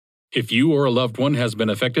If you or a loved one has been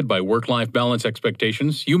affected by work-life balance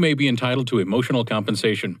expectations, you may be entitled to emotional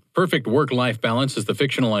compensation. Perfect work-life balance is the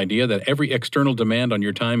fictional idea that every external demand on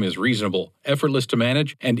your time is reasonable, effortless to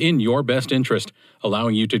manage, and in your best interest,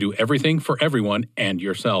 allowing you to do everything for everyone and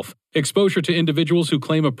yourself. Exposure to individuals who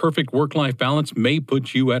claim a perfect work-life balance may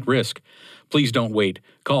put you at risk. Please don't wait.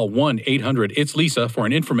 Call 1-800-ITS-LISA for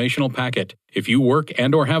an informational packet. If you work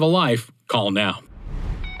and/or have a life, call now.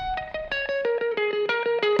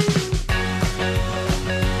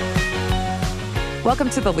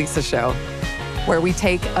 Welcome to The Lisa Show, where we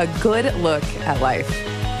take a good look at life.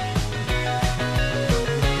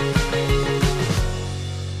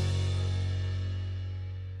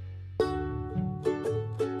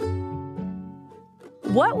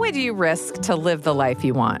 What would you risk to live the life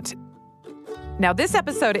you want? Now, this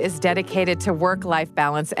episode is dedicated to work-life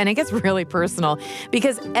balance, and it gets really personal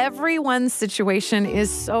because everyone's situation is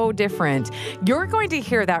so different. You're going to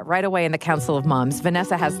hear that right away in the Council of Moms.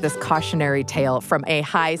 Vanessa has this cautionary tale from a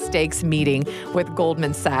high-stakes meeting with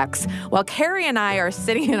Goldman Sachs, while Carrie and I are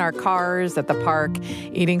sitting in our cars at the park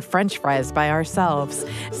eating French fries by ourselves.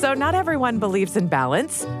 So not everyone believes in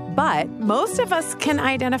balance, but most of us can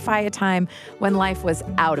identify a time when life was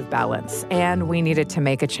out of balance and we needed to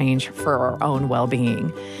make a change for our own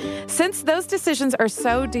well-being. Since those decisions are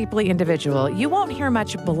so deeply individual, you won't hear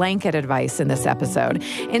much blanket advice in this episode.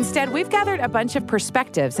 Instead, we've gathered a bunch of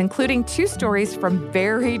perspectives, including 2 stories from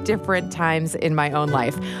very different times in my own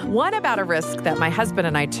life. One about a risk that my husband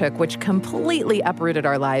and I took, which completely uprooted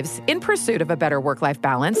our lives in pursuit of a better work-life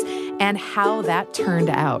balance, and how that turned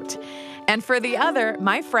out. And for the other,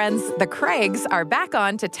 my friends, the Craigs, are back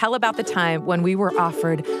on to tell about the time when we were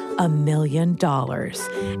offered $1 million.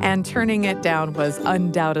 And turning it down was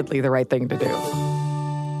undoubtedly the right thing to do.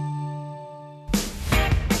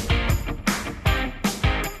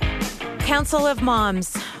 Council of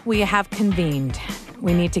Moms, we have convened.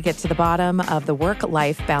 We need to get to the bottom of the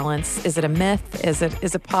work-life balance. Is it a myth? Is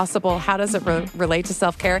it possible? How does it relate to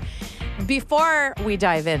self-care? Before we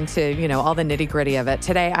dive into, all the nitty-gritty of it,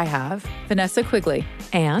 today I have Vanessa Quigley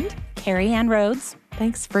and Carrie and Rhodes.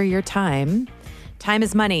 Thanks for your time. Time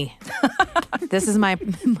is money. This is my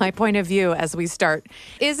point of view as we start.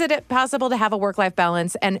 Is it possible to have a work-life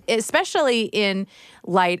balance? And especially in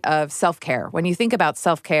light of self-care, when you think about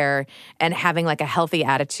self-care and having like a healthy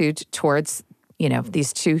attitude towards,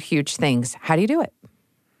 these 2 huge things, how do you do it?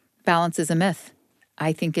 Balance is a myth.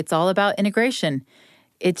 I think it's all about integration.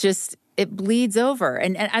 It bleeds over.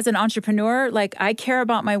 And as an entrepreneur, I care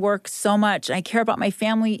about my work so much. I care about my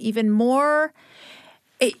family even more.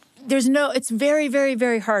 It's very, very,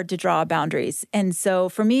 very hard to draw boundaries. And so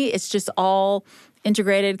for me, it's just all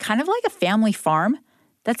integrated, kind of like a family farm.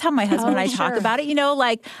 That's how my husband and I talk about it.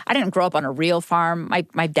 I didn't grow up on a real farm.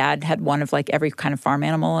 My dad had one of every kind of farm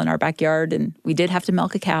animal in our backyard, and we did have to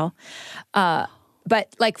milk a cow.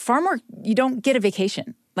 But farm work, you don't get a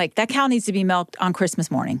vacation. That cow needs to be milked on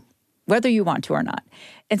Christmas morning, whether you want to or not.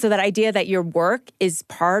 And so that idea that your work is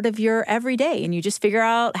part of your everyday and you just figure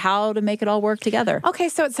out how to make it all work together. Okay,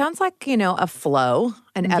 so it sounds like, a flow,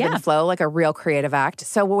 an ebb and flow, like a real creative act.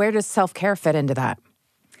 So where does self-care fit into that?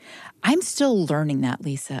 I'm still learning that,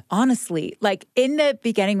 Lisa. Honestly, in the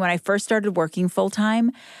beginning when I first started working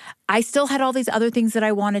full-time, I still had all these other things that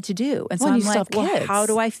I wanted to do. And so I'm like, well, how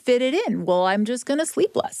do I fit it in? Well, I'm just going to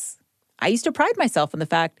sleep less. I used to pride myself in the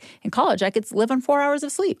fact in college I could live on 4 hours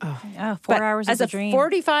of sleep. Oh, yeah, 4 hours is a dream. As a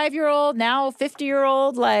 45-year-old, now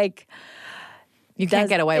 50-year-old, you can't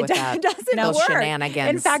get away with that. It doesn't no work. Shenanigans.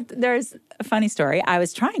 In fact, there's a funny story. I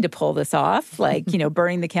was trying to pull this off,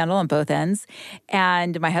 burning the candle on both ends.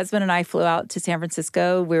 And my husband and I flew out to San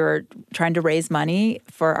Francisco. We were trying to raise money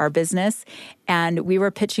for our business. And we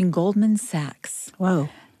were pitching Goldman Sachs. Whoa.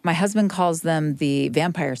 My husband calls them the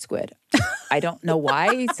vampire squid. I don't know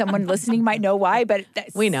why. Someone listening might know why, but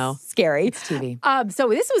we know. Scary. It's TV. So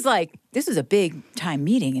this was a big time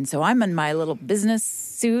meeting. And so I'm in my little business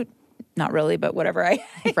suit. Not really, but whatever.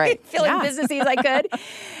 Feeling businessy as I could.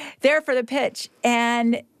 There for the pitch.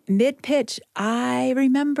 And mid-pitch, I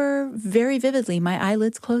remember very vividly my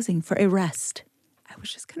eyelids closing for a rest. I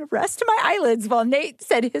was just going to rest my eyelids while Nate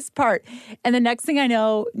said his part. And the next thing I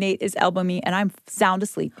know, Nate is elbowing me, and I'm sound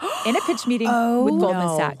asleep in a pitch meeting with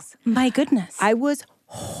Goldman Sachs. My goodness. I was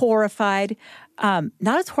horrified. Not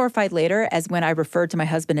as horrified later as when I referred to my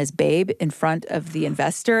husband as babe in front of the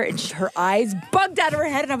investor, and her eyes bugged out of her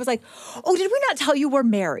head, and I was like, oh, did we not tell you we're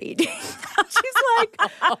married? She's like,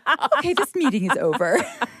 okay, this meeting is over.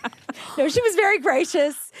 No, she was very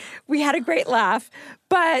gracious. We had a great laugh.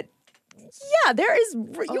 But yeah,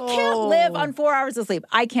 you can't live on 4 hours of sleep.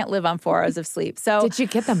 I can't live on 4 hours of sleep. So did you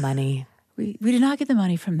get the money? We did not get the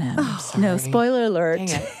money from them. No, spoiler alert. Dang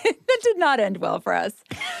it. That did not end well for us.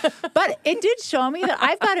 But it did show me that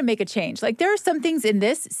I've got to make a change. Like there are some things in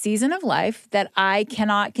this season of life that I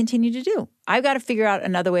cannot continue to do. I've got to figure out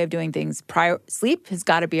another way of doing things. Sleep has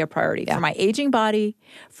got to be a priority for my aging body,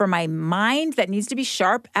 for my mind that needs to be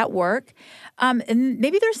sharp at work. And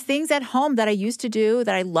maybe there's things at home that I used to do,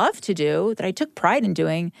 that I love to do, that I took pride in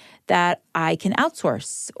doing, that I can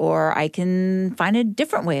outsource or I can find a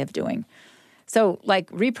different way of doing. So like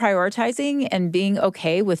reprioritizing and being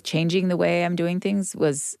okay with changing the way I'm doing things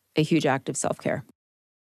was a huge act of self-care.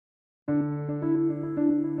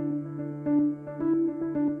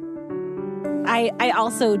 I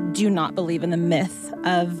also do not believe in the myth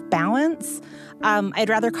of balance. I'd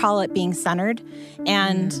rather call it being centered.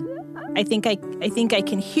 And I think I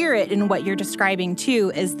can hear it in what you're describing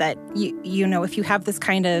too, is that you know, if you have this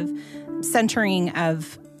kind of centering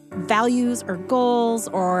of values or goals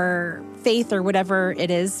or faith or whatever it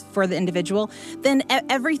is for the individual, then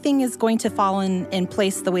everything is going to fall in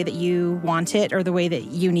place the way that you want it or the way that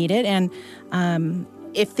you need it. And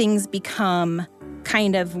if things become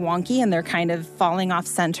kind of wonky and they're kind of falling off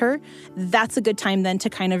center, that's a good time then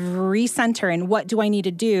to kind of recenter. And what do I need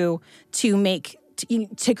to do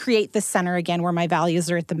to create the center again where my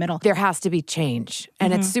values are at the middle? There has to be change,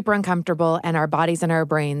 and it's super uncomfortable, and our bodies and our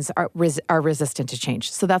brains are resistant to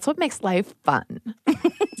change. So that's what makes life fun.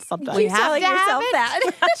 Sometimes We you have telling to have yourself it, that.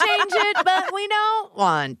 change it, but we don't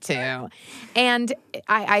want to. And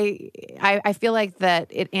I feel like that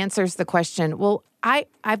it answers the question, well,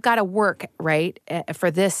 I've got to work, right,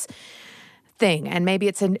 for this thing. And maybe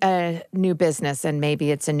it's a new business, and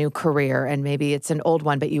maybe it's a new career, and maybe it's an old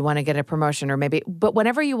one, but you want to get a promotion, or but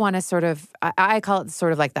whenever you want to sort of, I call it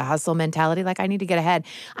sort of like the hustle mentality, like I need to get ahead.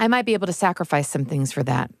 I might be able to sacrifice some things for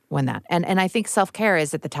that and I think self-care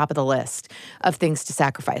is at the top of the list of things to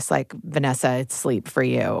sacrifice. Like Vanessa, it's sleep for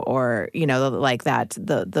you, or, you know, like that,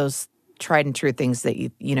 those tried and true things that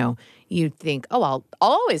you think, oh, I'll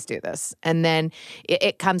always do this. And then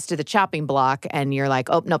it comes to the chopping block and you're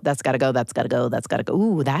like, oh, nope, that's got to go, that's got to go, that's got to go.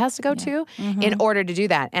 Ooh, that has to go too, in order to do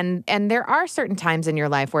that. And there are certain times in your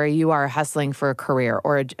life where you are hustling for a career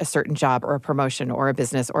or a certain job or a promotion or a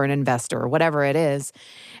business or an investor or whatever it is,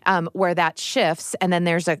 where that shifts. And then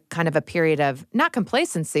there's a kind of a period of not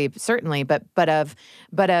complacency, certainly, but of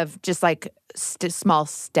just like small,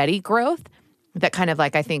 steady growth that kind of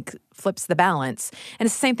like, I think, flips the balance. And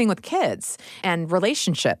it's the same thing with kids and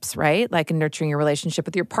relationships, right? Like nurturing your relationship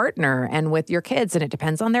with your partner and with your kids. And it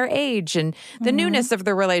depends on their age and the newness of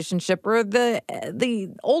the relationship or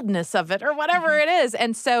the oldness of it or whatever it is.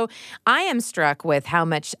 And so I am struck with how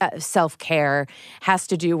much self-care has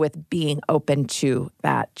to do with being open to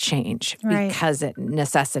that change because it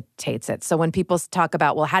necessitates it. So when people talk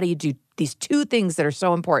about, well, how do you do these two things that are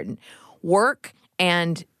so important, work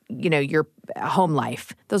and your home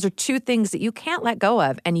life. Those are two things that you can't let go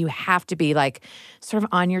of, and you have to be like sort of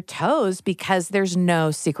on your toes because there's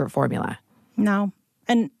no secret formula. No.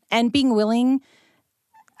 And being willing,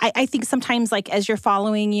 I think sometimes like as you're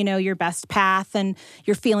following, your best path and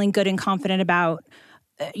you're feeling good and confident about,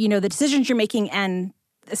 the decisions you're making, and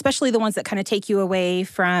especially the ones that kind of take you away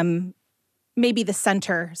from maybe the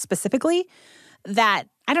center specifically, that,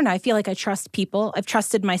 I don't know, I feel like I trust people. I've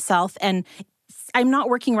trusted myself, and I'm not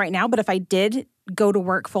working right now, but if I did go to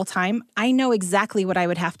work full time, I know exactly what I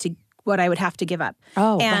would have to give up.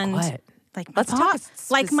 Oh, and like what? Like let's talk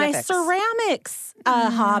like my ceramics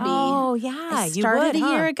hobby. Oh yeah, I started a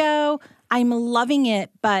year ago. I'm loving it,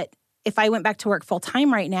 but if I went back to work full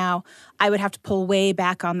time right now, I would have to pull way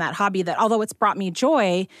back on that hobby. That although it's brought me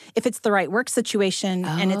joy, if it's the right work situation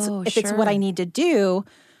and if it's what I need to do,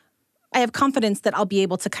 I have confidence that I'll be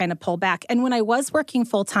able to kind of pull back. And when I was working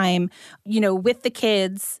full-time, with the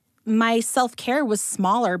kids, my self-care was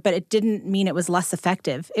smaller, but it didn't mean it was less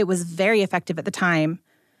effective. It was very effective at the time.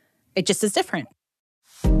 It just is different.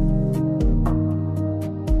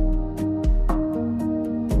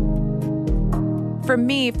 For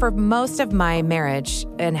me, for most of my marriage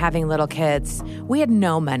and having little kids, we had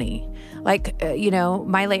no money. Like,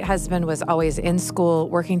 my late husband was always in school,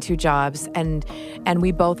 working two jobs, and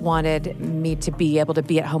we both wanted me to be able to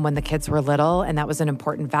be at home when the kids were little, and that was an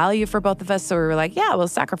important value for both of us. So we were like, yeah, we'll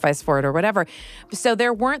sacrifice for it or whatever. So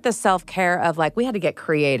there weren't the self-care of like, we had to get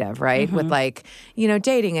creative, right? With like,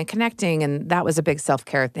 dating and connecting, and that was a big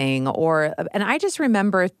self-care thing. And I just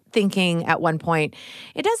remember thinking at one point,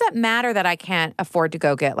 it doesn't matter that I can't afford to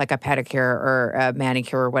go get like a pedicure or a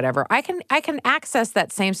manicure or whatever. I can access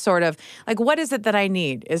that same sort of like, what is it that I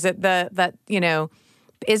need? Is it that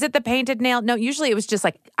Is it the painted nail? No, usually it was just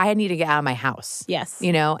like, I need to get out of my house. Yes.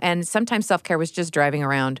 You know, and sometimes self-care was just driving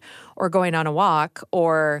around or going on a walk,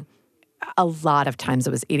 or a lot of times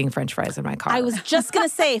it was eating French fries in my car. I was just going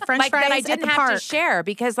to say French fries that I didn't at the have park. to share,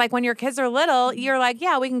 because like when your kids are little, you're like,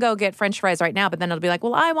 yeah, we can go get French fries right now. But then it'll be like,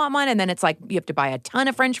 well, I want one. And then it's like, you have to buy a ton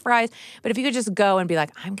of French fries. But if you could just go and be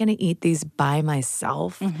like, I'm going to eat these by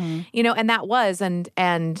myself, you know, and that was, and,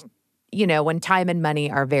 you know, when time and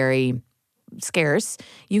money are very scarce,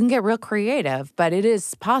 you can get real creative, but it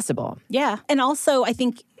is possible. Yeah. And also, I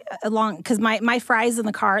think because my fries in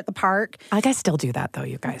the car at the park. Like, I still do that though,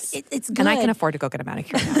 you guys. It's good. And I can afford to go get a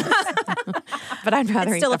manicure now. But I'd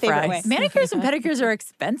rather It's still eat a the favorite fries. way. Manicures and pedicures are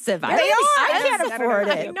expensive. I can't afford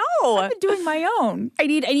it. I know. I've been doing my own. I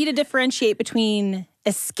need to differentiate between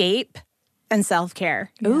escape and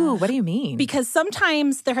self-care. Ooh, what do you mean? Because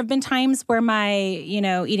sometimes there have been times where my, you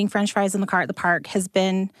know, eating French fries in the car at the park has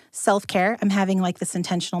been self-care. I'm having like this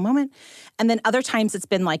intentional moment. And then other times it's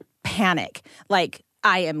been like panic. Like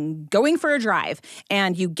I am going for a drive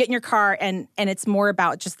and you get in your car and it's more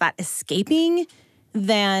about just that escaping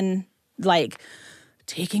than like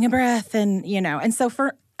taking a breath and, you know. And so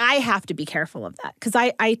I have to be careful of that because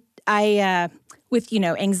I with, you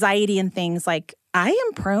know, anxiety and things, like I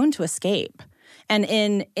am prone to escape. And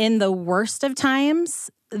in the worst of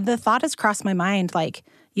times, the thought has crossed my mind, like,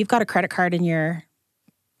 you've got a credit card in your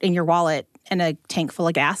wallet and a tank full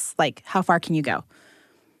of gas. Like, how far can you go?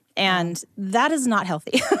 And that is not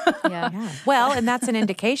healthy. Yeah. Well, and that's an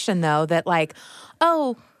indication, though, that like,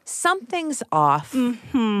 oh, something's off.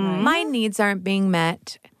 Mm-hmm. My needs aren't being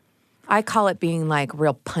met. I call it being like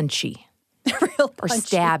real punchy. Or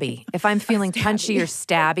stabby. If I'm feeling punchy or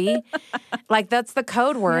stabby, like that's the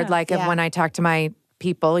code word. Like if when I talk to my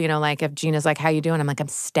people, you know, like if Gina's like, how you doing? I'm like, I'm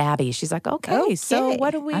stabby. She's like, okay. So what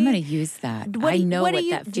do we... I'm going to use that. I know what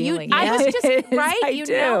that feeling is. I was just, right? I You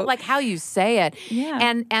do. know, like how you say it. Yeah.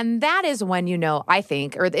 And that is when, you know, I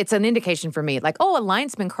think, or it's an indication for me, like, oh, a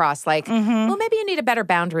line's been crossed. Like, well, maybe you need a better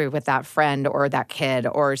boundary with that friend or that kid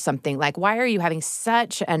or something. Like, why are you having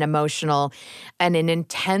such an emotional and an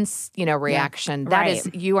intense, you know, reaction? That is,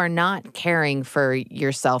 you are not caring for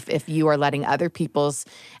yourself if you are letting other people's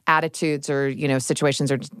attitudes or, you know, situations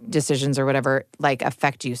or decisions or whatever, like,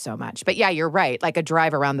 affect you so much. But yeah, you're right. Like a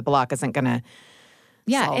drive around the block isn't going to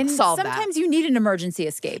solve sometimes you need an emergency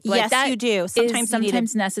escape. Like yes, that you do.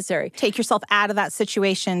 Sometimes necessary. Take yourself out of that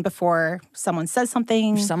situation before someone says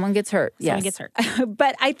something. Someone gets hurt. Someone gets hurt.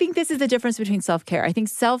 But I think this is the difference between self-care. I think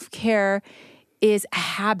self-care is a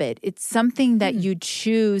habit. It's something that you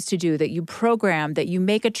choose to do, that you program, that you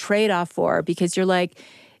make a trade-off for, because you're like,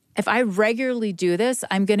 if I regularly do this,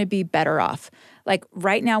 I'm going to be better off. Like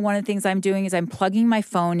right now, one of the things I'm doing is I'm plugging my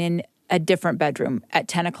phone in a different bedroom at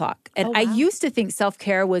 10 o'clock. And I used to think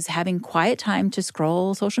self-care was having quiet time to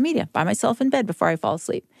scroll social media by myself in bed before I fall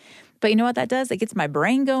asleep. But you know what that does? It gets my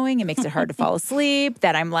brain going. It makes it hard to fall asleep.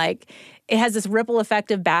 That I'm like, it has this ripple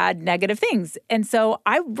effect of bad, negative things. And so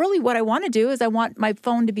what I want to do is I want my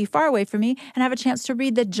phone to be far away from me and have a chance to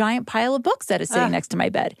read the giant pile of books that is sitting next to my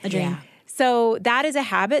bed. A dream. Yeah. So that is a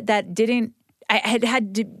habit that I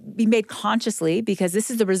had to be made consciously, because this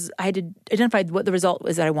is I had to identify what the result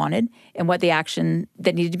was that I wanted and what the action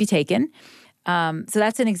that needed to be taken. So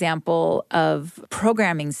that's an example of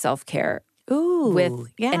programming self-care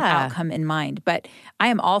with an outcome in mind. But I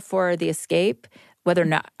am all for the escape, whether or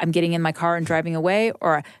not I'm getting in my car and driving away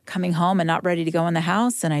or coming home and not ready to go in the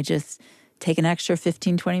house, and I just take an extra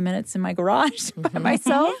 15, 20 minutes in my garage by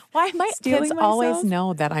myself. Why my kids always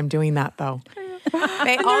know that I'm doing that, though?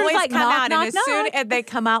 They always like, come knock, out, knock, and as soon as they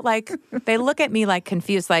come out, like, they look at me like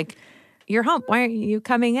confused, like, you're home. Why are you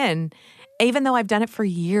coming in? Even though I've done it for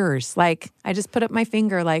years. Like, I just put up my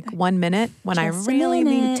finger like 1 minute when I really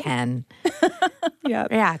need 10.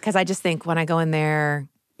 Yeah, because I just think when I go in there,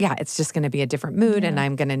 it's just going to be a different mood and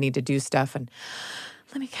I'm going to need to do stuff. And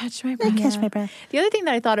let me catch my breath. The other thing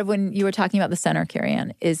that I thought of when you were talking about the center, Carrie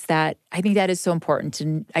Ann, is that I think that is so important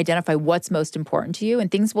to identify what's most important to you.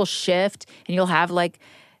 And things will shift and you'll have like,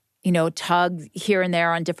 you know, tug here and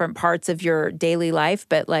there on different parts of your daily life.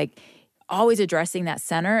 But like always addressing that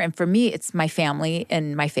center. And for me, it's my family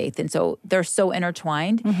and my faith. And so they're so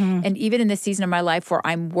intertwined. And even in this season of my life where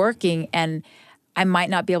I'm working and I might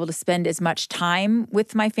not be able to spend as much time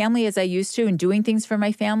with my family as I used to and doing things for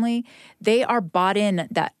my family, they are bought in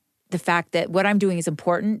that the fact that what I'm doing is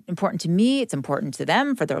important to me, it's important to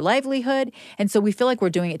them for their livelihood. And so we feel like we're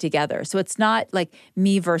doing it together. So it's not like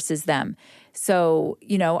me versus them. So,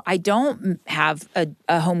 you know, I don't have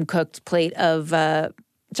a home-cooked plate of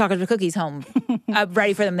chocolate chip cookies home,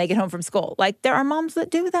 ready for them when they get home from school. Like, there are moms that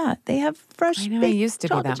do that. They have fresh, I know, I used to be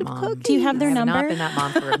chocolate that chip mom. cookies. Do you have their I have number? not been that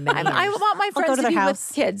mom for many years. I want my friends go to to their be house.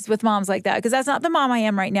 with kids, with moms like that, because that's not the mom I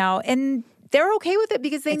am right now. And they're okay with it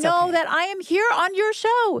because they know that I am here on your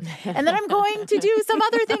show and that I'm going to do some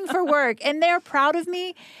other thing for work. And they're proud of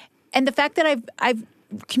me. And the fact that I've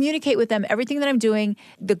communicate with them everything that I'm doing,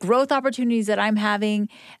 the growth opportunities that I'm having,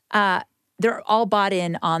 they're all bought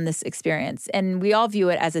in on this experience. And we all view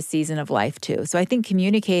it as a season of life too. So I think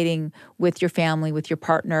communicating with your family, with your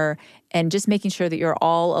partner, and just making sure that you're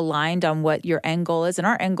all aligned on what your end goal is. And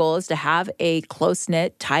our end goal is to have a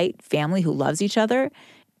close-knit, tight family who loves each other.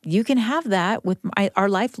 You can have that with our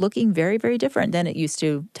life looking very, very different than it used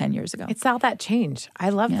to 10 years ago. It's all that change. I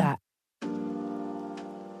love that.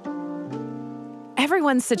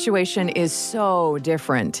 Everyone's situation is so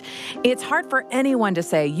different. It's hard for anyone to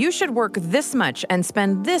say, you should work this much and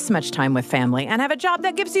spend this much time with family and have a job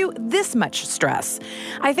that gives you this much stress.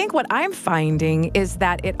 I think what I'm finding is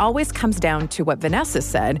that it always comes down to what Vanessa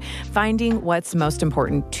said, finding what's most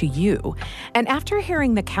important to you. And after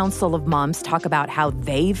hearing the Council of Moms talk about how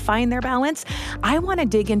they find their balance, I want to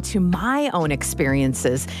dig into my own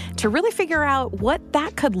experiences to really figure out what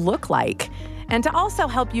that could look like. And to also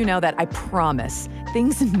help you know that I promise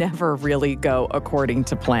things never really go according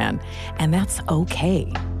to plan. And that's okay.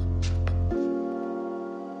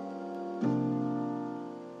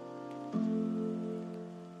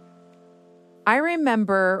 I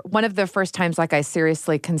remember one of the first times I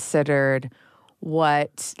seriously considered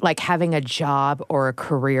what having a job or a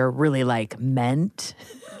career really meant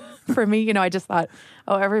for me. I just thought,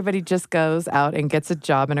 everybody just goes out and gets a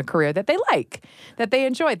job and a career that they like, that they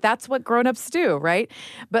enjoy. That's what grown-ups do, right?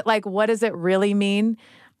 But what does it really mean?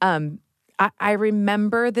 I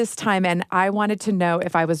remember this time, and I wanted to know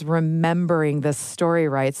if I was remembering this story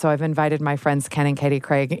right. So I've invited my friends Ken and Katie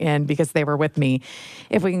Craig in because they were with me.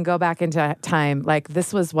 If we can go back into time,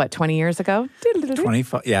 this was 20 years ago?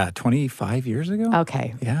 25 years ago.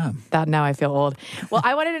 Okay. Yeah. Now I feel old. Well,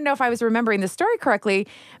 I wanted to know if I was remembering the story correctly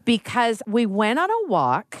because we went on a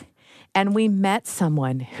walk and we met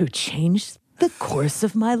someone who changed the course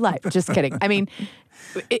of my life. Just kidding. I mean,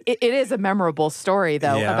 it is a memorable story,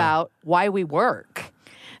 though, about why we work.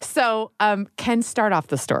 So, Ken, start off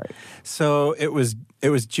the story. So it was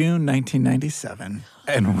June 1997,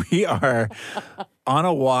 and we are on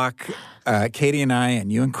a walk. Katie and I,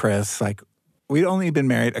 and you and Chris, we'd only been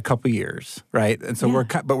married a couple years, right? And so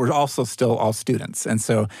we're also still all students, and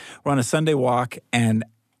so we're on a Sunday walk, and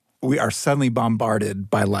we are suddenly bombarded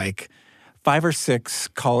by 5 or 6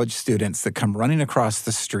 college students that come running across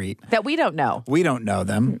the street. That we don't know. We don't know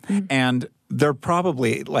them. Mm-hmm. And they're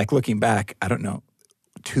probably, looking back, I don't know,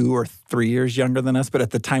 2 or 3 years younger than us. But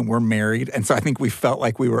at the time, we're married. And so I think we felt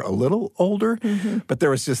like we were a little older. Mm-hmm. But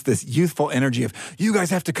there was just this youthful energy of, you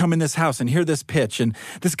guys have to come in this house and hear this pitch. And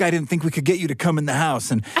this guy didn't think we could get you to come in the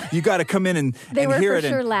house. And you got to come in and, they and were hear for it.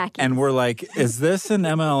 Sure lacking. And we're like, is this an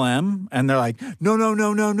MLM? And they're like,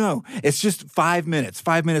 no. It's just 5 minutes.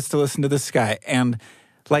 5 minutes to listen to this guy. And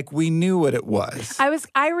we knew what it was.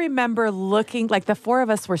 I remember looking, the four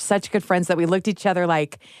of us were such good friends that we looked at each other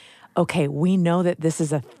okay, we know that this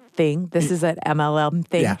is a thing. This is an MLM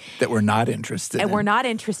thing. Yeah, that we're not interested in. And we're not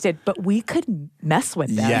interested, but we could mess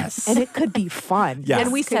with them. Yes. And it could be fun. Yes.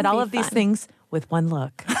 And we said all of these things with one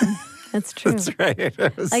look. That's true. That's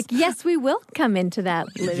right. Yes, we will come into that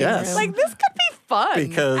living room. This could be fun.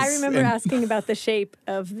 Because I remember asking about the shape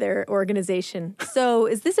of their organization. So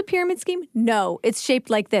is this a pyramid scheme? No, it's shaped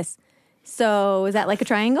like this. So is that like a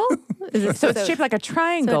triangle? So it's shaped like a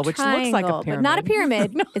triangle, which looks like a pyramid. But not a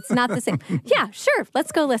pyramid. No. It's not the same. Yeah, sure.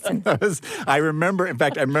 Let's go listen. I remember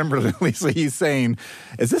Lisa, you saying,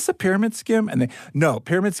 is this a pyramid scheme? And no,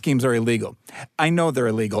 pyramid schemes are illegal. I know they're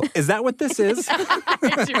illegal. Is that what this is?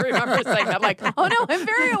 I do remember saying that. I'm like, oh no, I'm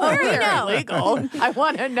very aware they're illegal. I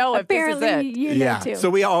want to know if this is it. You know too.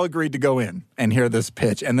 So we all agreed to go in and hear this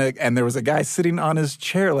pitch. And there was a guy sitting on his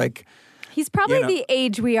chair he's probably the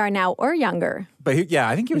age we are now or younger. But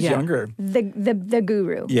I think he was younger. The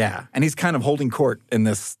guru. Yeah. And he's kind of holding court in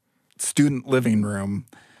this student living room.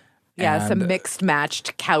 Yeah, some mixed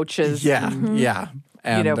matched couches. Yeah, yeah.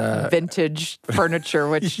 And, vintage furniture,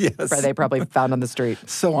 which they probably found on the street.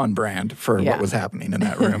 So on brand for what was happening in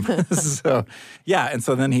that room. And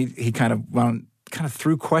so then he kind of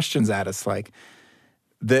threw questions at us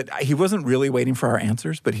that he wasn't really waiting for our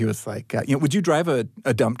answers, but he was like, would you drive a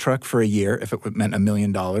dump truck for a year if it meant $1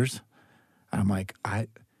 million? And I'm like, are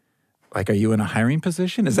you in a hiring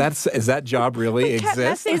position? Is that job really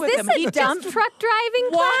exist? Is this a dump truck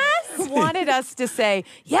driving class? Wanted us to say,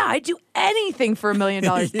 yeah, I'd do anything for $1 million.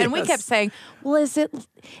 And we kept saying, well, is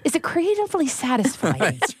is it creatively satisfying?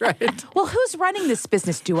 That's right. Well, who's running this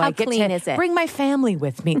business? Do How I get clean to is it? bring my family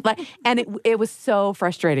with me? And it was so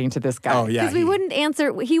frustrating to this guy. Oh, yeah. Because we wouldn't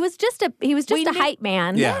answer. He was just a hype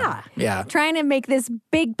man. Yeah. Trying to make this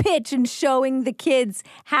big pitch and showing the kids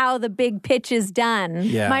how the big pitch is done.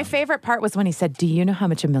 Yeah. My favorite part was when he said, "Do you know how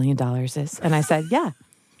much $1 million is?" And I said, "Yeah.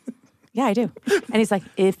 Yeah, I do." And he's like,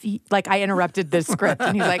 I interrupted the script,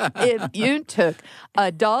 and he's like, "If you took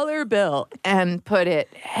a dollar bill and put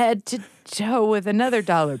it head to toe with another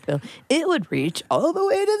dollar bill, it would reach all the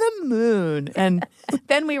way to the moon." And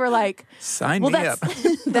then we were like, Sign well, me up.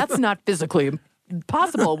 that's not physically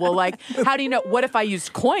possible. Well, how do you know? What if I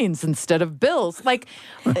used coins instead of bills?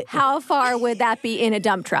 How far would that be in a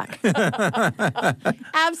dump truck?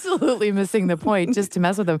 Absolutely missing the point just to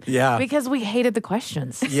mess with them. Yeah. Because we hated the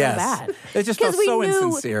questions Yes. so bad. It just felt so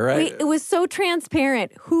insincere, right? It was so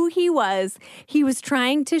transparent who he was. He was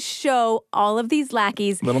trying to show all of these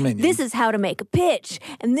lackeys, Little minions. this is how to make a pitch,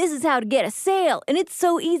 and this is how to get a sale, and it's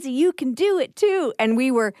so easy. You can do it too. And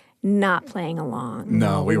we were not playing along.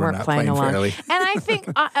 No, we were weren't not playing fairly. And I think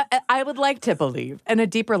I would like to believe, in a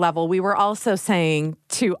deeper level, we were also saying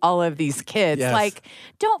to all of these kids, Yes.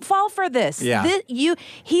 don't fall for this. Yeah.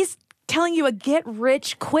 He's telling you a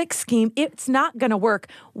get-rich-quick scheme. It's not going to work.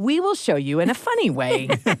 We will show you in a funny way.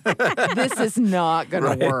 This is not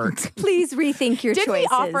going to work. Please rethink your Did choices.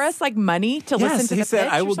 he offer us money to listen to the he said,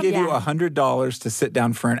 pitch "I or will something?" give you $100 to sit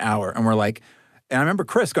down for an hour." And we're like, and I remember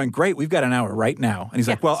Chris going, "Great, we've got an hour right now." And he's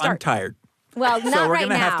like, "Well, I'm start. tired. Well, not So we're right going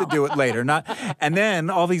to now. have to do it later." And then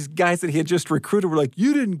all these guys that he had just recruited were like,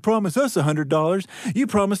 "You didn't promise us $100. You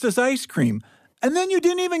promised us ice cream. And then you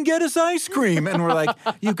didn't even get us ice cream." And we're like,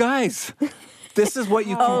 "You guys, this is what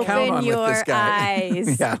you can count on Open with this your guy."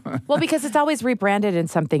 eyes. Yeah. Well, because it's always rebranded in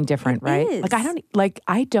something different, right? is.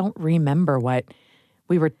 I don't remember what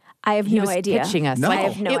we were. I have he no was idea. pitching us. No. I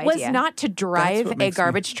have no it was idea. not to drive what a makes me-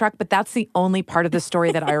 garbage truck, but that's the only part of the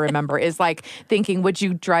story that I remember is thinking, would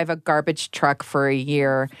you drive a garbage truck for a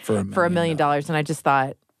year For $1 $1 million? And I just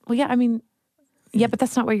thought, well, yeah, I mean, yeah, but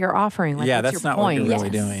that's not what you're offering. Yeah, what's that's your not point? what you're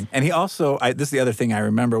really doing. And he also, this is the other thing I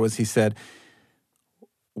remember, was he said,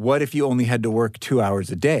 "What if you only had to work 2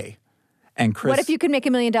 hours a day?" And Chris, What if you could make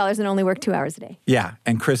 $1 million and only work 2 hours a day? Yeah,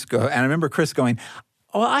 and I remember Chris going,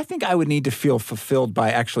 "Well, I think I would need to feel fulfilled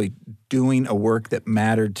by actually doing a work that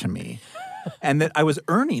mattered to me and that I was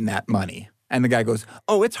earning that money." And the guy goes,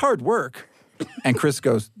 "Oh, it's hard work." And Chris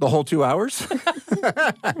goes, "The whole 2 hours?"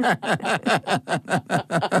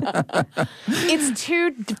 It's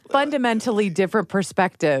two fundamentally different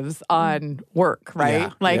perspectives on work,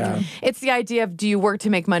 right? Yeah, It's the idea of, do you work to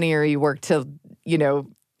make money or you work to,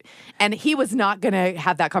 and he was not going to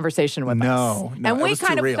have that conversation with us. No, And it we was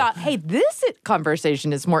kind too of real. thought, hey, this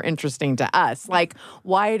conversation is more interesting to us.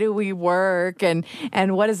 Why do we work? And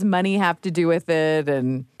what does money have to do with it?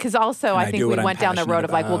 And because also I I think do we what I'm went down the road of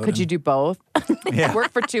passionate well, about could you do both? Yeah.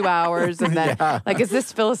 Work for 2 hours and then is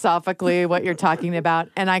this philosophically what you're talking about?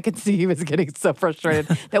 And I could see he was getting so frustrated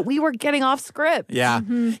that we were getting off script. Yeah.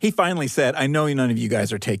 He finally said, "I know none of you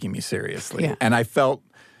guys are taking me seriously." Yeah. And I felt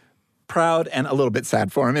proud and a little bit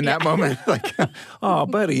sad for him in that moment. "Oh,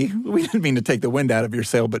 buddy, we didn't mean to take the wind out of your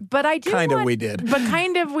sail, but But I do kind of want- we did." But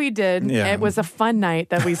kind of we did. Yeah. It was a fun night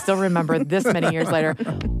that we still remember this many years later.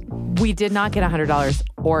 We did not get $100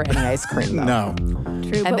 or any ice cream, though. No.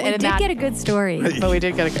 True, but we and did that- get a good story. But we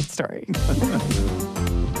did get a good story.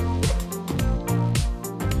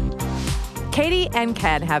 Katie and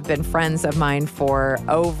Ken have been friends of mine for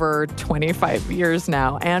over 25 years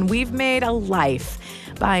now, and we've made a life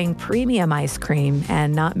buying premium ice cream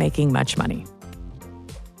and not making much money.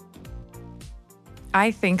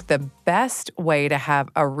 I think the best way to have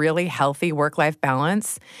a really healthy work-life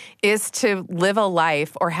balance is to live a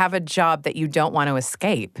life or have a job that you don't want to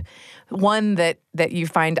escape, one that you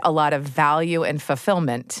find a lot of value and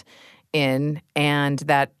fulfillment in, and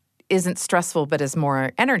that isn't stressful but is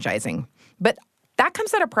more energizing. But that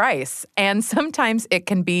comes at a price, and sometimes it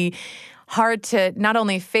can be hard to not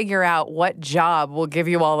only figure out what job will give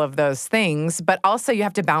you all of those things, but also you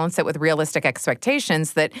have to balance it with realistic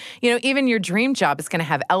expectations that, even your dream job is going to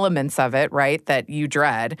have elements of it, right, that you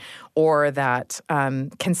dread or that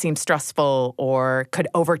can seem stressful or could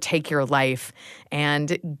overtake your life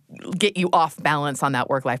and get you off balance on that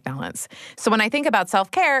work-life balance. So when I think about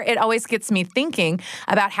self-care, it always gets me thinking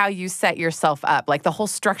about how you set yourself up, like the whole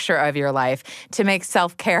structure of your life to make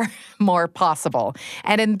self-care more possible.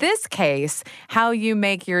 And in this case, how you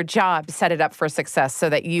make your job set it up for success so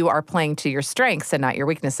that you are playing to your strengths and not your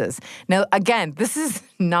weaknesses. Now, again, this is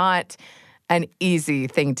not an easy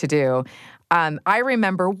thing to do. I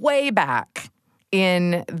remember way back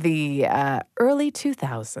in the early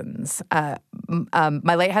 2000s,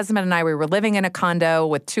 my late husband and I, we were living in a condo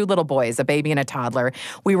with 2 little boys, a baby and a toddler.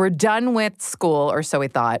 We were done with school, or so we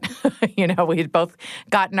thought. We had both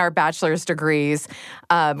gotten our bachelor's degrees.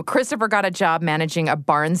 Christopher got a job managing a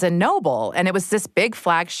Barnes & Noble, and it was this big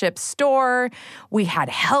flagship store. We had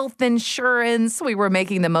health insurance. We were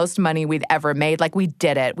making the most money we'd ever made. Like, we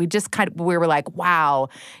did it. We were like, wow,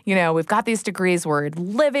 we've got these degrees. We're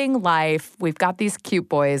living life. We've got these cute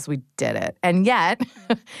boys. We did it. And yet,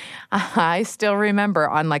 I still remember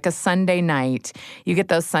on like a Sunday night, you get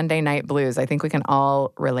those Sunday night blues. I think we can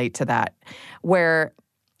all relate to that, where,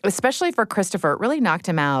 especially for Christopher, it really knocked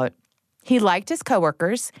him out. He liked his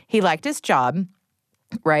coworkers. He liked his job,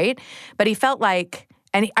 right? But he felt like,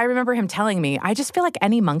 and I remember him telling me, I just feel like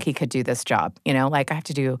any monkey could do this job. Like I have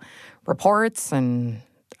to do reports and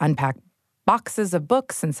unpack boxes of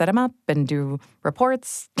books and set them up and do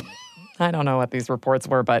reports. I don't know what these reports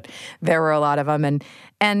were, but there were a lot of them.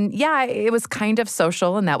 And yeah, it was kind of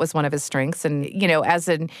social, and that was one of his strengths. And, as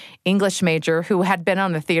an English major who had been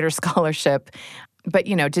on the theater scholarship, but,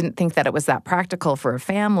 didn't think that it was that practical for a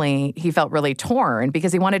family, he felt really torn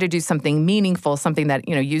because he wanted to do something meaningful, something that,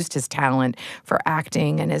 used his talent for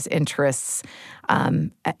acting and his interests,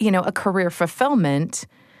 a career fulfillment.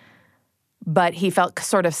 But he felt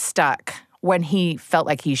sort of stuck when he felt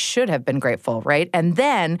like he should have been grateful, right? And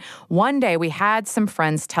then one day we had some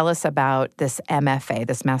friends tell us about this MFA,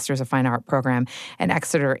 this Masters of Fine Art program in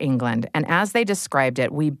Exeter, England. And as they described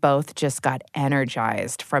it, we both just got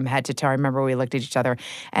energized from head to toe. I remember we looked at each other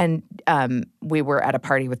and we were at a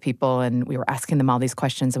party with people and we were asking them all these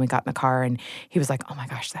questions, and we got in the car and he was like, oh my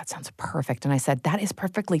gosh, that sounds perfect. And I said, that is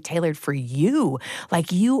perfectly tailored for you.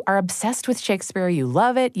 Like, you are obsessed with Shakespeare. You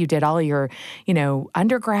love it. You did all your,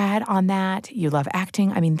 undergrad on that. You love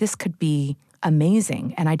acting. I mean, this could be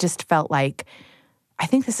amazing. And I just felt like, I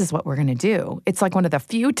think this is what we're going to do. It's like one of the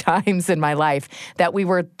few times in my life that we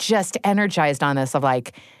were just energized on this of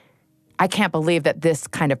like, I can't believe that this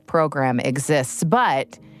kind of program exists,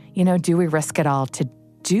 but, do we risk it all to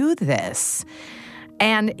do this?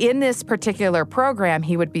 And in this particular program,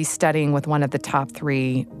 he would be studying with one of the top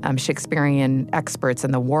 3 Shakespearean experts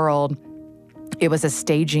in the world. It was a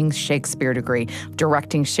staging Shakespeare degree,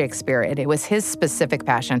 directing Shakespeare, and it was his specific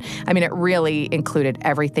passion. I mean, it really included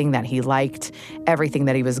everything that he liked, everything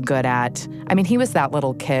that he was good at. I mean, he was that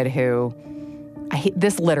little kid who,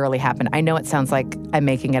 this literally happened. I know it sounds like I'm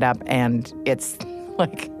making it up and it's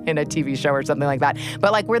like in a TV show or something like that,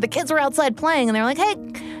 but like where the kids were outside playing and they're like, hey,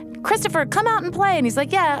 Christopher, come out and play. And he's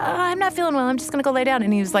like, yeah, I'm not feeling well. I'm just going to go lay down.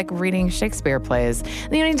 And he was like reading Shakespeare plays.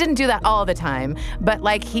 And, he didn't do that all the time, but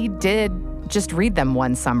like he did just read them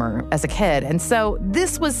one summer as a kid. And so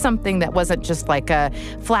this was something that wasn't just like a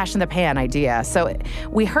flash in the pan idea. So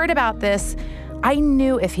we heard about this. I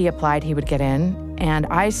knew if he applied, he would get in. And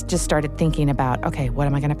I just started thinking about, okay, what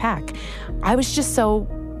am I going to pack? I was just so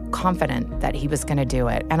confident that he was going to do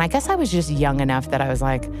it. And I guess I was just young enough that I was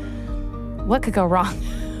like, what could go wrong?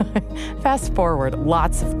 Fast forward,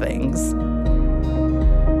 lots of things.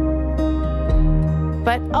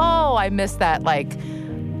 But, I miss that, like,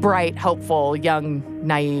 bright, hopeful, young,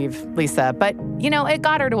 naive Lisa. But, it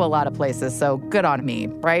got her to a lot of places, so good on me,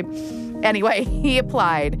 right? Anyway, he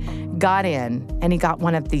applied, got in, and he got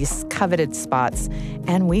one of these coveted spots.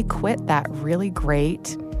 And we quit that really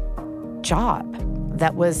great job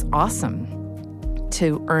that was awesome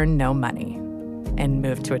to earn no money and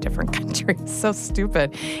move to a different country. So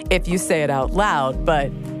stupid if you say it out loud, but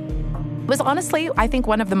it was honestly, I think,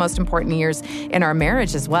 one of the most important years in our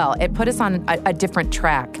marriage as well. It put us on a different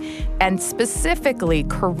track, and specifically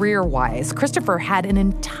career-wise. Christopher had an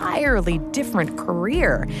entirely different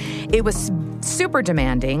career. It was super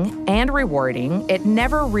demanding and rewarding. It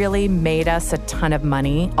never really made us a ton of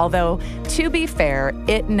money, although, to be fair,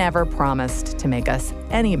 it never promised to make us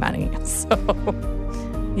any money. So,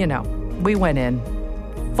 we went in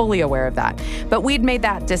fully aware of that. But we'd made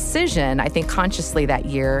that decision, I think, consciously that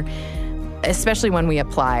year, especially when we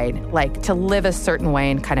applied, like to live a certain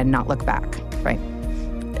way and kind of not look back, right?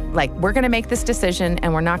 Like, we're going to make this decision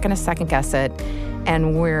and we're not going to second guess it.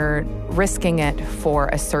 And we're risking it for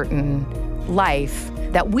a certain life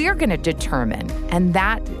that we're going to determine. And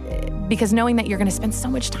that, because knowing that you're going to spend so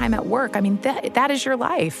much time at work, I mean, that is your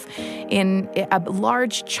life in a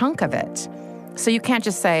large chunk of it. So you can't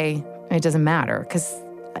just say, it doesn't matter, because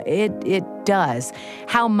it does.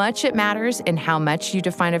 How much it matters and how much you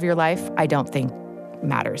define of your life, I don't think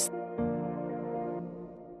matters.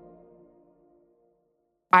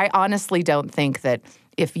 I honestly don't think that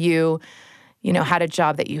if you had a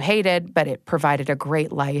job that you hated, but it provided a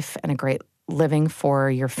great life and a great living for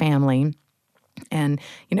your family, and,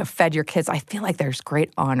 fed your kids. I feel like there's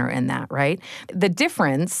great honor in that, right? The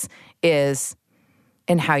difference is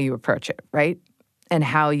in how you approach it, right? And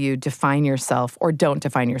how you define yourself or don't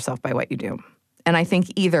define yourself by what you do. And I think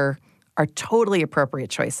either are totally appropriate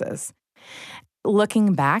choices.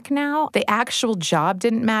 Looking back now, the actual job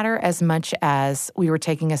didn't matter as much as we were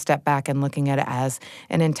taking a step back and looking at it as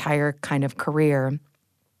an entire kind of career.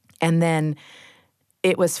 And then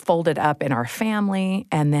it was folded up in our family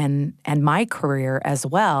and my career as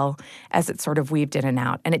well, as it sort of weaved in and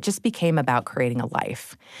out. And it just became about creating a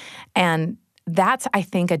life. And that's, I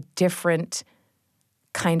think, a different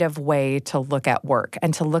kind of way to look at work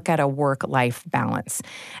and to look at a work-life balance.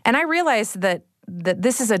 And I realized that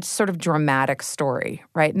this is a sort of dramatic story,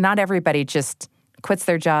 right? Not everybody just quits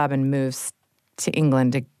their job and moves to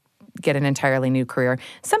England to get an entirely new career.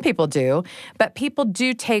 Some people do, but people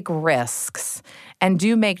do take risks and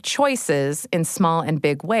do make choices in small and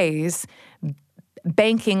big ways,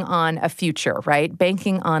 banking on a future, right?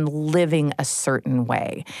 Banking on living a certain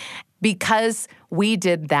way. Because we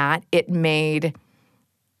did that, it made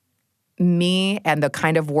me and the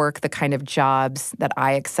kind of work, the kind of jobs that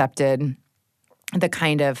I accepted, the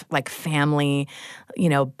kind of like family,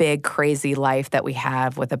 big crazy life that we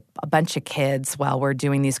have with a bunch of kids while we're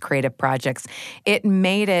doing these creative projects, it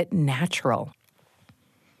made it natural.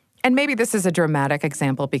 And maybe this is a dramatic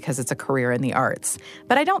example because it's a career in the arts,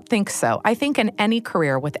 but I don't think so. I think in any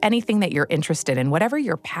career with anything that you're interested in, whatever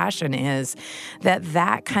your passion is,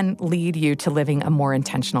 that can lead you to living a more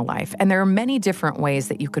intentional life. And there are many different ways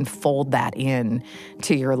that you can fold that in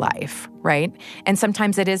to your life, right? And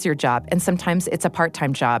sometimes it is your job, and sometimes it's a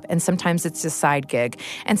part-time job, and sometimes it's a side gig,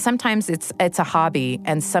 and sometimes it's a hobby,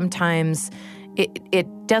 and sometimes it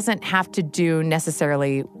doesn't have to do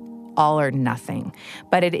necessarily all or nothing.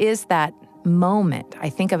 But it is that moment, I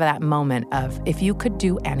think of that moment of, if you could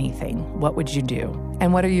do anything, what would you do?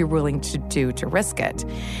 And what are you willing to do to risk it?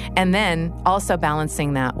 And then also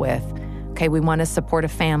balancing that with, okay, we want to support a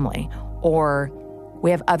family, or we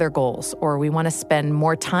have other goals, or we want to spend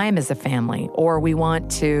more time as a family, or we want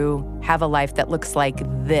to have a life that looks like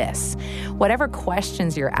this. Whatever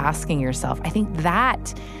questions you're asking yourself, I think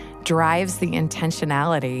that drives the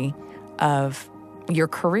intentionality of your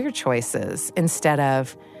career choices, instead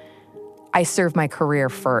of, I serve my career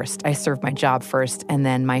first, I serve my job first, and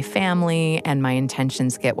then my family and my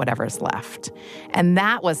intentions get whatever's left. And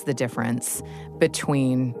that was the difference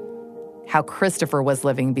between how Christopher was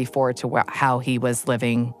living before to how he was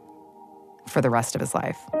living for the rest of his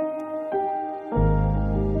life.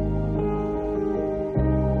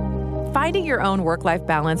 Finding your own work-life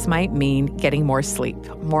balance might mean getting more sleep,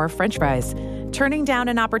 more French fries, turning down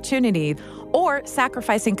an opportunity, or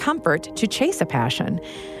sacrificing comfort to chase a passion.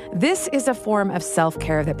 This is a form of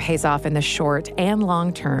self-care that pays off in the short and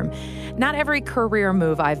long term. Not every career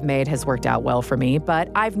move I've made has worked out well for me, but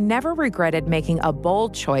I've never regretted making a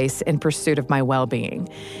bold choice in pursuit of my well-being.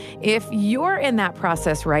 If you're in that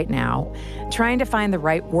process right now, trying to find the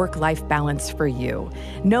right work-life balance for you,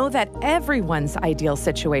 know that everyone's ideal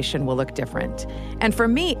situation will look different. And for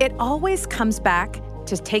me, it always comes back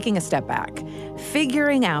to taking a step back,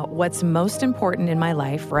 figuring out what's most important in my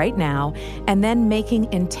life right now, and then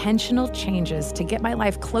making intentional changes to get my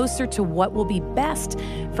life closer to what will be best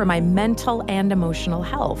for my mental and emotional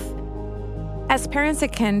health. As parents,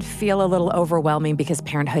 it can feel a little overwhelming because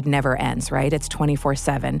parenthood never ends, right? It's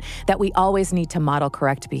 24/7, that we always need to model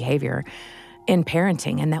correct behavior in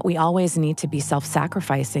parenting, and that we always need to be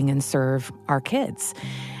self-sacrificing and serve our kids.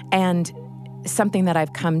 And something that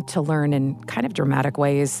I've come to learn in kind of dramatic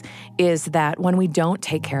ways is that when we don't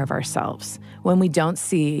take care of ourselves, when we don't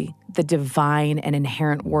see the divine and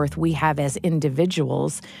inherent worth we have as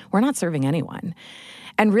individuals, we're not serving anyone.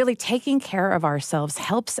 And really taking care of ourselves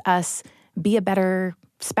helps us be a better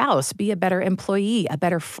spouse, be a better employee, a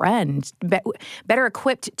better friend, better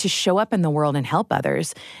equipped to show up in the world and help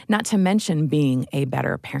others, not to mention being a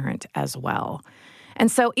better parent as well. And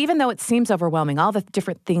so even though it seems overwhelming, all the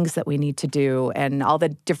different things that we need to do and all the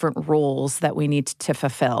different roles that we need to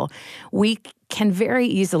fulfill, we can very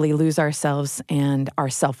easily lose ourselves and our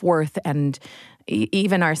self-worth and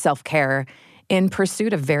even our self-care in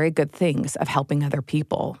pursuit of very good things, of helping other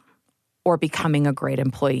people or becoming a great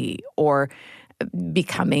employee or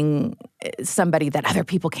becoming somebody that other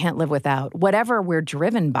people can't live without. Whatever we're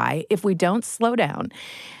driven by, if we don't slow down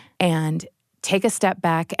and take a step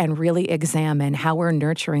back and really examine how we're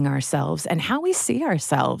nurturing ourselves and how we see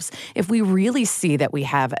ourselves, if we really see that we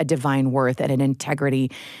have a divine worth and an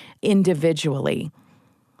integrity individually,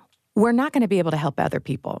 we're not going to be able to help other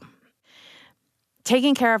people.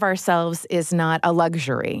 Taking care of ourselves is not a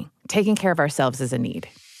luxury. Taking care of ourselves is a need.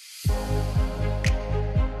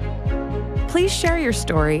 Please share your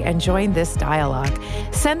story and join this dialogue.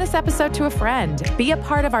 Send this episode to a friend. Be a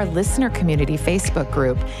part of our listener community Facebook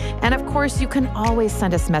group. And of course, you can always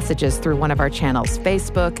send us messages through one of our channels,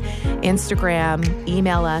 Facebook, Instagram,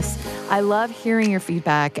 email us. I love hearing your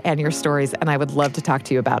feedback and your stories, and I would love to talk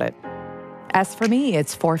to you about it. As for me,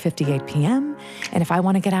 it's 4:58 p.m., and if I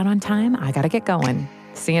want to get out on time, I got to get going.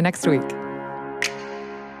 See you next week.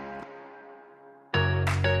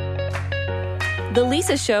 The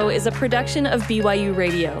Lisa Show is a production of BYU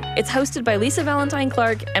Radio. It's hosted by Lisa Valentine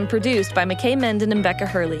Clark and produced by McKay Menden and Becca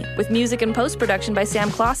Hurley, with music and post-production by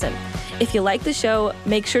Sam Clausen. If you like the show,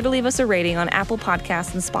 make sure to leave us a rating on Apple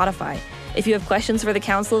Podcasts and Spotify. If you have questions for the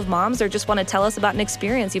Council of Moms or just want to tell us about an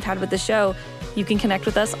experience you've had with the show, you can connect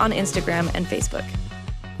with us on Instagram and Facebook.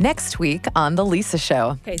 Next week on The Lisa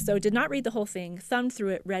Show. Okay, so did not read the whole thing, thumbed through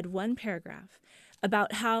it, read one paragraph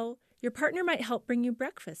about how your partner might help bring you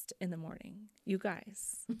breakfast in the morning. You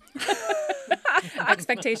guys.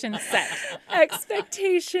 Expectation set.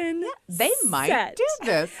 Expectation They might set. do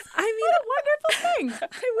this. I mean, What a wonderful thing.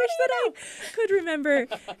 I wish that I could remember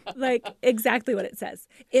exactly what it says.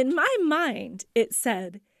 In my mind, it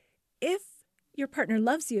said, if your partner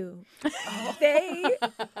loves you, they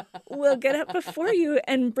will get up before you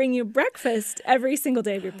and bring you breakfast every single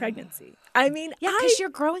day of your pregnancy. I mean, Yeah, because you're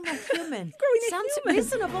growing a human. Sounds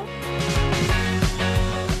reasonable.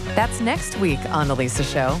 That's next week on The Lisa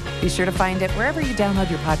Show. Be sure to find it wherever you download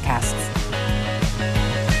your podcasts.